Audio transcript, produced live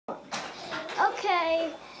Hi,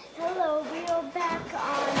 hello, we are back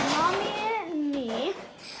on Mommy and Me.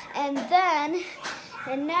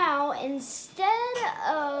 And now, instead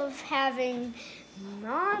of having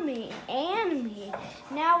Mommy and Me,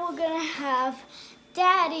 now we're gonna have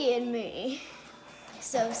Daddy and Me.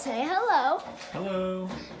 So say hello. Hello.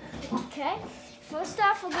 Okay, first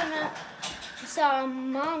off we're gonna start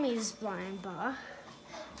on Mommy's blind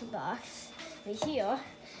box right here.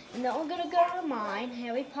 And then we're gonna go to mine,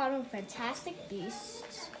 Harry Potter and Fantastic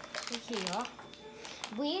Beasts, right here.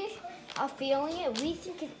 We are feeling it. We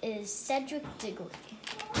think it is Cedric Diggory.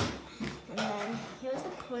 And then here's the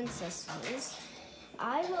princesses.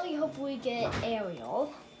 I really hope we get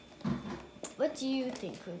Ariel. What do you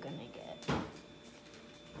think we're gonna get?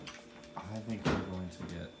 I think we're going to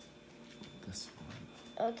get this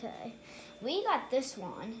one. Okay, we got this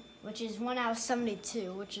one, which is 1 out of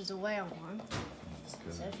 72, which is a rare one. That's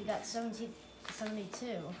good. So if you got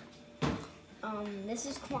 72, this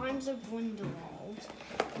is Crimes of Grindelwald.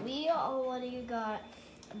 We already got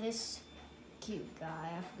this cute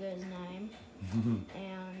guy, I forget his name.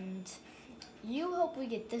 And you hope we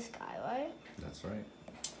get this guy, right? That's right.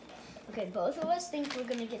 Okay, both of us think we're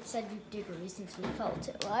gonna get Cedric Diggory since we felt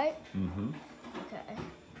it, right? Mm-hmm. Okay.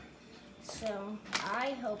 So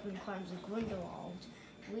I hope in Crimes of Grindelwald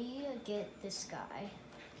we get this guy.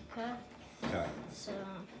 Okay? Okay. So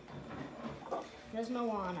there's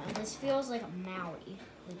Moana. This feels like a Maui,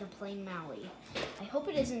 like a plain Maui. I hope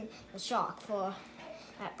it isn't a shock. For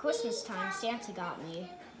at Christmas time, Santa got me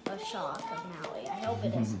a shock of Maui. I hope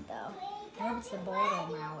it isn't though. I hope it's the border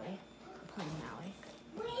Maui, the plain Maui.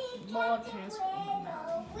 Border transform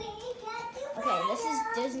Maui. Okay, this is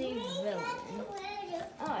Disney villain.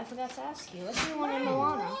 Oh, I forgot to ask you. What do you want in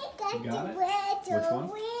Moana? You got it? Which one?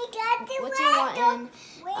 What do you want in?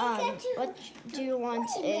 What do you want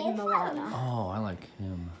in Moana? Oh, I like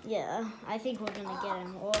him. Yeah, I think we're gonna get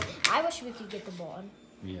him. Or I wish we could get the board.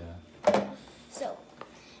 Yeah. So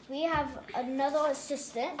we have another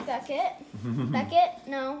assistant, Beckett. Beckett,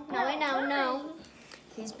 no.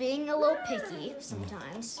 He's being a little picky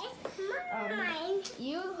sometimes.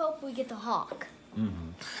 You hope we get the hawk. Mm-hmm.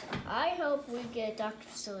 I hope we get Dr.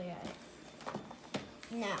 Facilier.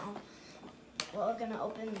 Now, we're gonna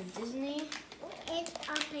open the Disney. It's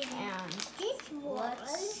open. And This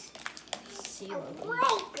let's see what we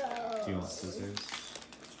Lego. Do you want scissors?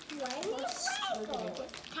 We're gonna get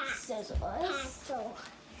scissors. Pencil.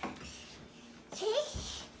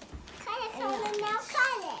 This. Cut it so we now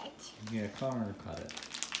cut it. Yeah, Connor cut it.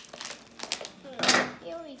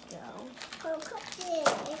 Here we go. Go cut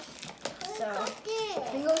this. So,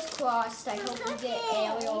 fingers crossed. I hope we get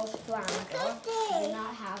Ariel's flamingo. I do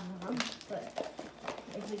not have one, but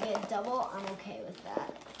if we get double, I'm okay with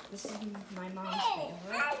that. This is my mom's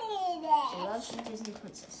favorite. She loves the Disney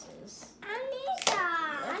princesses.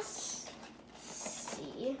 Let's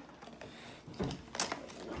see.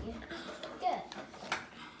 What we get.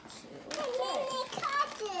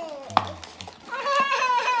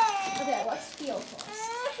 Okay, let's feel first.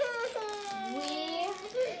 We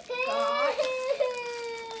got.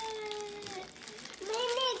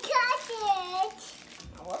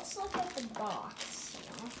 Now let's look at the box. You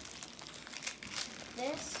know?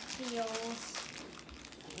 This feels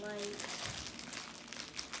like.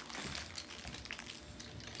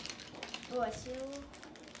 Oh, I feel.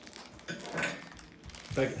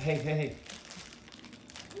 Like, hey.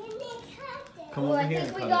 Come Oh, over I here think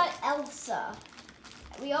and we cut got Elsa.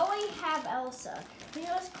 We already have Elsa.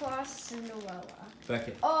 Fingers crossed, Cinderella. it.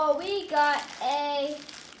 Beckett. Oh, we got a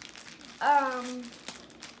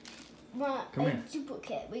Come here.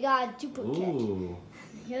 duplicate. We got a duplicate. Ooh.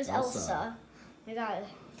 Here's Elsa. Elsa.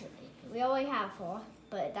 We already have her,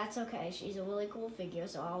 but that's okay. She's a really cool figure,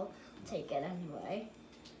 so I'll take it anyway.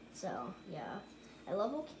 So yeah, I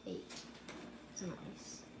love her cape. It's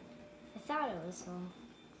nice. I thought it was her.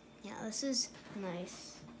 Yeah, this is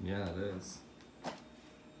nice. Yeah, it is.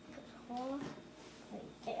 Put her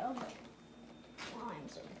right there.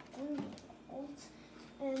 Lines are Grindelwald.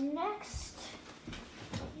 And next,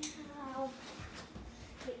 we have.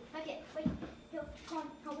 Wait, Beckett, wait. Here, come on,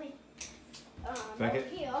 help me. Beckett,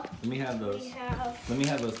 over here, let me have those. we have. Let me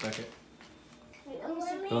have those, Beckett. Wait, let me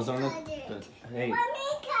see. Those aren't hey. Let me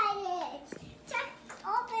cut it. Just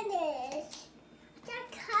open it. Just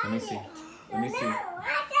cut Let me see. it. Let me see. No, I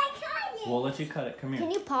just cut it. We'll let you cut it. Come here.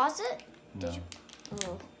 Can you pause it? No.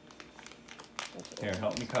 Oh. Here,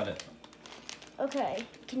 help me cut it. Okay,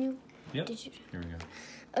 can you? Yep. Did you? Here we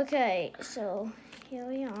go. Okay, so here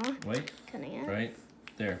we are. Wait. Cutting it. Right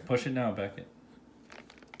there. Push it now, Beckett.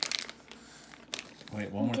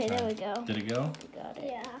 Wait, one more time. Okay, there we go. Did it go? We got it.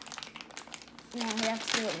 Yeah. No, we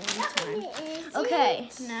have to do it one time. Okay,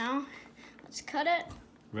 now let's cut it.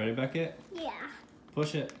 Ready, Beckett? Yeah.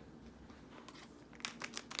 Push it.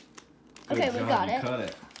 Okay, Good we job, got you it. Cut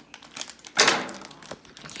it.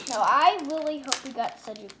 No, I really hope we got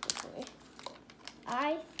Cedric this way.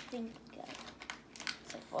 I think.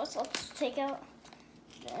 So first, let's take out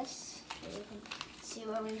this so you can see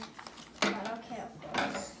where we got our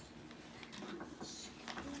characters.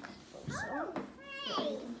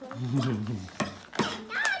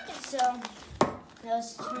 So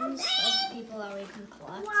there's tons of people that we can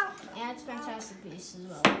collect, and it's Fantastic Beasts as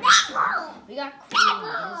well. We got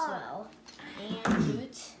Crimea as well, and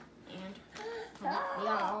Boot, and we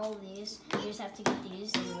got all of these. We just have to get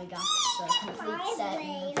these, and we got the complete set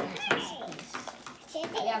in the Fantastic Beasts.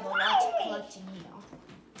 We have a lot to collect in here.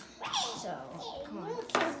 So, come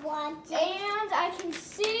on. And I can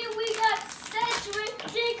see we got Cedric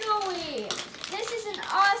Diggory. This is an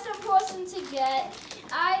awesome person to get.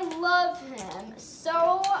 I love him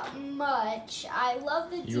so much. I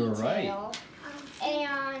love the You're detail. right.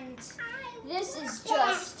 And this is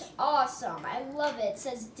just awesome. I love it. It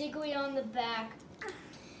says Diggory on the back.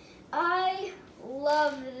 I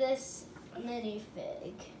love this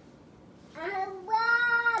minifig. I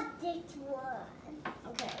love this one.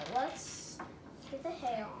 Okay, let's get the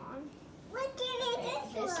hair on. Look at Okay,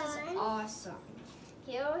 this this one. is awesome.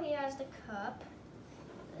 Here he has the cup.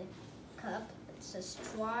 The cup. It says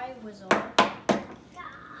Try Whistle.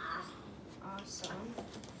 Awesome.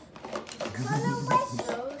 Color whistle.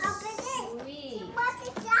 So Open it. sweet. What's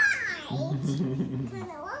inside?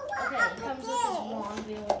 Color Okay, it comes with this wand.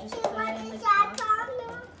 We will just put it in the cup.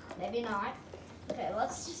 Maybe not. Okay,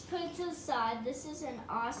 let's just put it to the side. This is an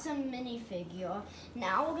awesome minifigure.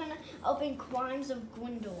 Now we're gonna open Crimes of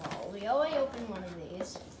Grindelwald. We already opened one of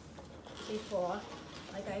these before,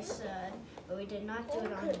 like I said, but we did not do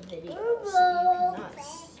it on the video, so you cannot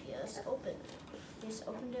see us open it. We just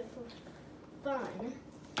opened it for fun.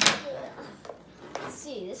 Let's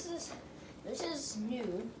see, this is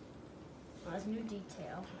new. Well, it's new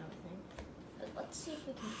detail and everything. But let's see if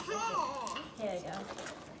we can flip it. Here we go.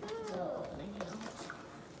 So,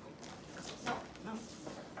 no.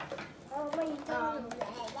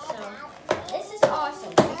 So, this is awesome.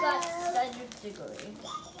 We got Cedric Diggory.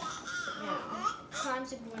 Now,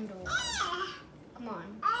 Crimes of Grindelwald. Come on.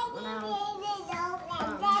 We're now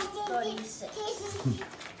 36.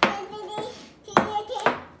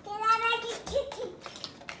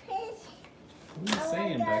 What are you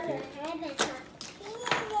saying, Beckett?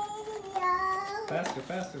 Faster,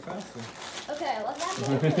 faster, faster. Okay,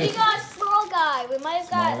 we got a small guy. We might have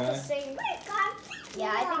got Small the guy? same.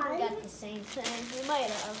 Yeah, I think we got the same thing. We might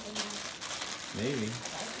have. Maybe.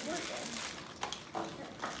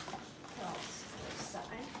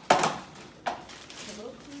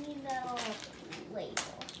 We'll clean that all up later.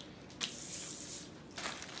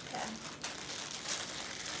 Okay.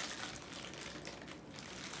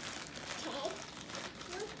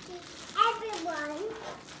 Everyone,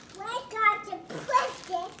 we're going to put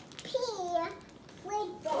it here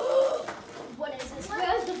with the What is this?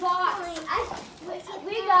 Where's the box?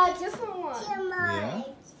 We got a different one. Yeah?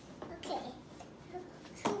 Okay.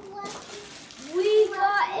 We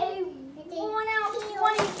got a 1 out of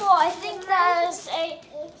 24. I think that is a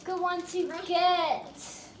good one to get.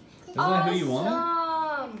 Isn't that who you wanted?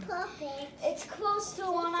 Awesome. Perfect. It's close to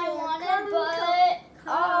one I wanted, but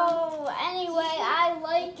anyway, I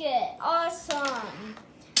like it. Awesome.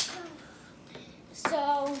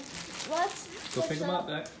 So let's Go pick them up,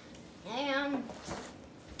 Beck. and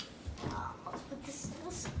let's put this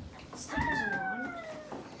stickers on.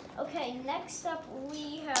 Okay, next up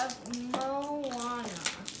we have Moana.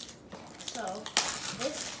 So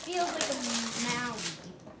this feels like a Maui.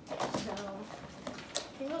 So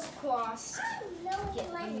fingers crossed. Get a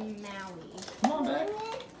Maui. Come on, Beck.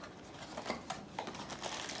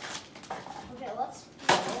 Okay, let's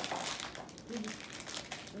flip it.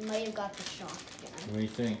 We might have got the shark again. What do you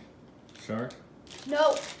think? Shark?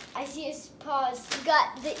 No, I see his paws. We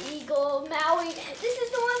got the eagle, Maui. This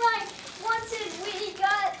is the one I wanted. We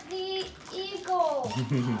got the eagle,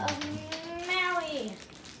 Maui.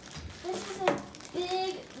 This is a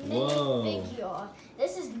big Whoa. minifigure.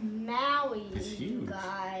 This is Maui, It's you huge.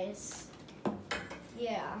 guys.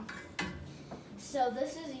 Yeah. So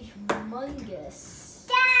this is a humongous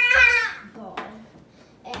ball.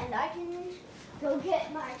 And I can go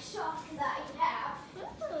get my shark that I have.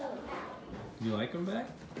 You like them, Beck?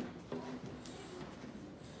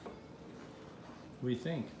 What do you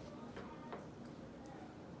think?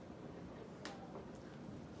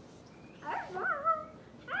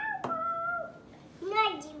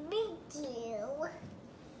 Not a big deal.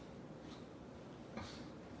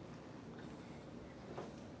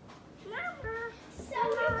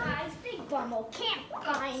 bumble. Can't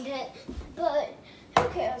find it, but who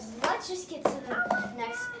cares? Let's just get to the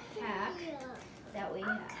next pack that we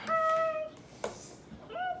have.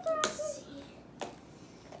 Let's see.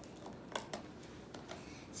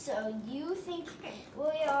 So you think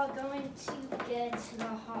we are going to get the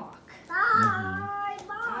hawk? I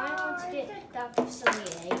want to get Dr.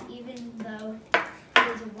 Soleil, even though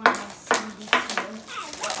there's a 172.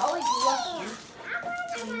 We're always lucky.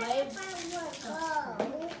 We might have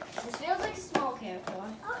this feels like a small character.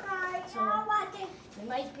 So it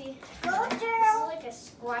might be. This is like a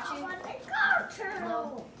scratching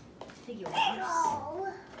little figure.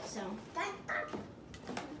 So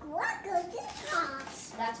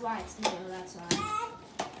that's why it's new. That's why.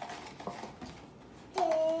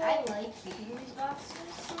 I like keeping these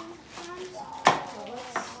boxes sometimes. So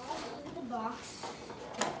let's look at the box.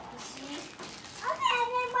 Let's see.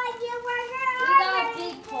 We got a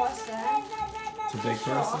big person. It's a big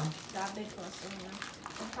person? Got a big person, yeah.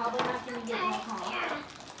 We're probably not going to get no hawk.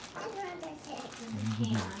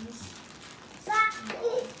 Hands.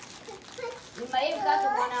 We might have got the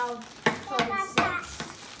 1 out of 46.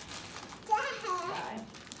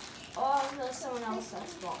 Oh, there's someone else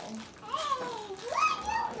that's bald.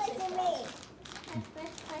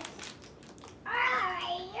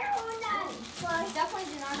 We definitely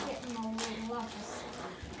did not get no luck.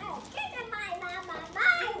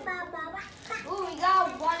 Ooh, we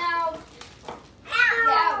got 1 out.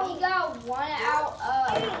 Yeah, we got 1 out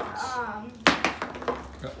of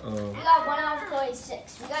we got 1 out of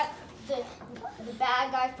 46. We got the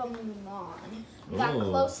bad guy from Moana. We got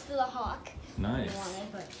close to the hawk. Nice. We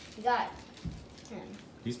wanted, but we got him.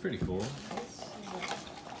 He's pretty cool.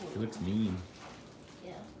 He looks mean.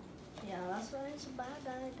 Yeah, that's what it's a bad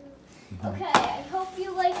guy do. Okay, I hope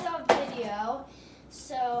you liked our video.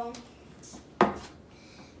 So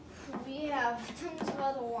we have tons of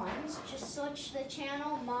other ones. Just search the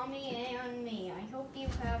channel, Mommy and Me. I hope you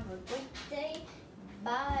have a good day.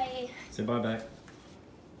 Bye. Say bye-bye.